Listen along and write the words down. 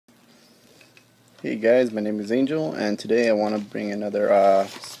Hey guys, my name is Angel, and today I want to bring another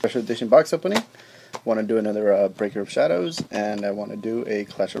special edition box opening. I want to do another Breaker of Shadows, and I want to do a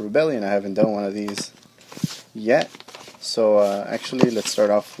Clash of Rebellion. I haven't done one of these yet, so actually let's start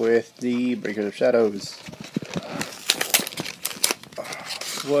off with the Breaker of Shadows.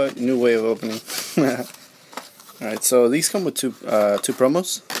 What new way of opening? Alright, so these come with two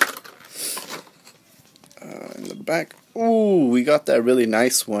promos. In the back, ooh, we got that really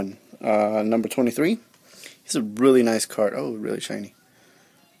nice one. Number 23. He's a really nice card. Oh, really shiny.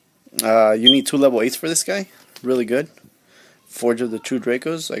 You need 2 level 8s for this guy. Really good. Forge of the True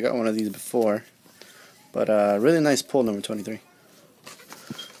Dracos. I got one of these before. But really nice pull, number 23.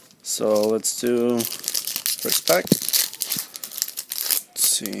 So let's do first pack. Let's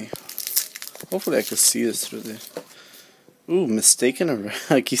see. Hopefully I can see this through the... Ooh, Mistaken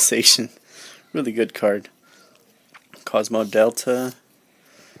Accusation. Really good card. Cosmo Delta.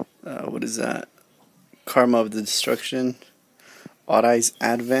 What is that? Karma of the Destruction. Odd Eyes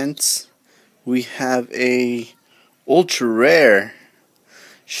Advent. We have a ultra rare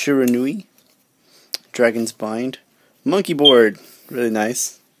Shiranui. Dragon's Bind. Monkey Board. Really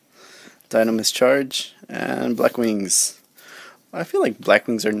nice. Dynamis Charge. And Black Wings. I feel like Black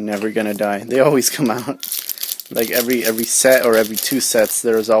Wings are never gonna die. They always come out. Like every set or every 2 sets,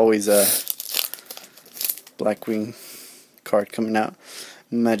 there's always a Black Wing card coming out.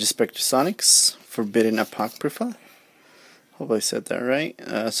 Magispectrosonics, Forbidden Apocrypha. Hope I said that right.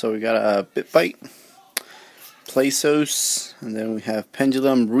 So we got a Bitbite, Plasos, and then we have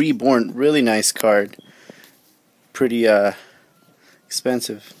Pendulum Reborn. Really nice card. Pretty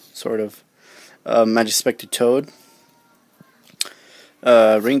expensive, sort of. Magispector Toad,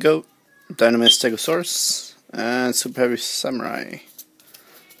 Ringoat, Dynamis Stegosaurus, and Super Heavy Samurai.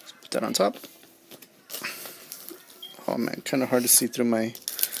 Let's put that on top. Oh man, kind of hard to see through my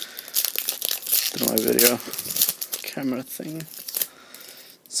video camera thing.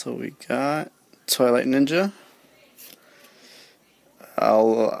 So we got Twilight Ninja,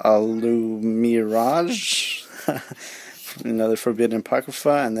 Alumirage, another Forbidden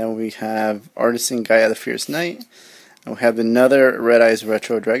Apocrypha, and then we have Artisan Gaia the Fierce Knight, and we have another Red Eyes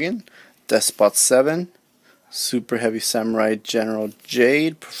Retro Dragon, Despot 7, Super Heavy Samurai General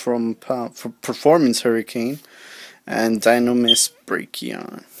Jade, Performance Hurricane, and Dynamis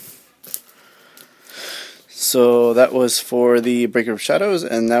Brachion. So that was for the Breaker of Shadows,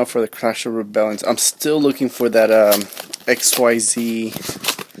 and now for the Clash of Rebellions. I'm still looking for that XYZ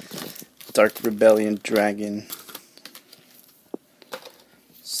Dark Rebellion Dragon.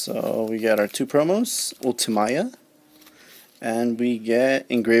 So we got our 2 promos, Ultimaya, and we get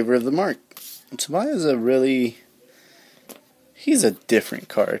Engraver of the Mark. Ultimaya is he's a different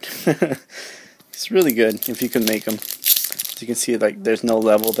card. It's really good if you can make them. As you can see, like, there's no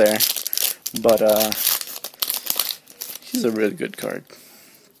level there, but he's a really good card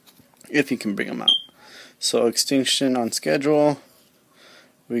if you can bring him out. So Extinction on schedule.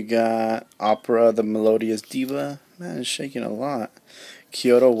 We got Opera, the Melodious Diva. Man, it's shaking a lot.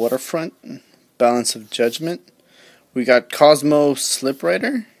 Kyoto Waterfront, Balance of Judgment. We got Cosmo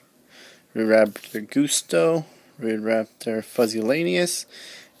Sliprider, Raptor Gusto, Raptor Fuzzylanius,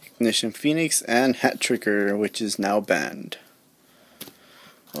 Ignition Phoenix, and Hat Tricker, which is now banned.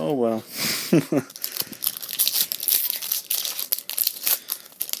 Oh well.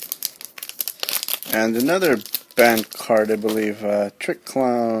 And another banned card, I believe, Trick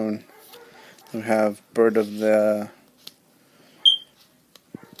Clown. We have Bird of the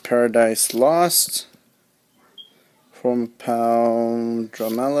Paradise Lost, Formpal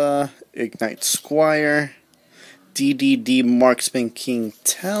Dramella, Ignite Squire, DDD Marksman King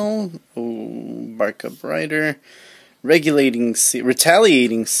Tell, Bark Up Rider, Retaliating Sea,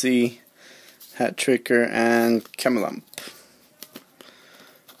 Hat Tricker, and Camelump.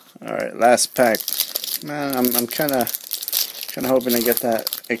 Alright, last pack. Man, I'm kind of hoping to get that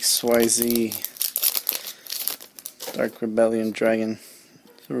XYZ Dark Rebellion Dragon.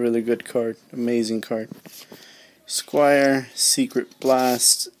 It's a really good card, amazing card. Squire, Secret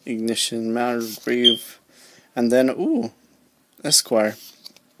Blast, Ignition Malgrave, and then, ooh, Esquire.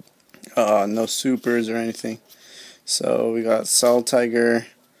 No supers or anything. So we got Soul Tiger,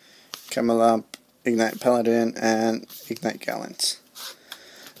 Camelump, Ignite Paladin, and Ignite Gallant.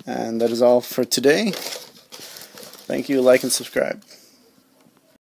 And that is all for today. Thank you, like and subscribe.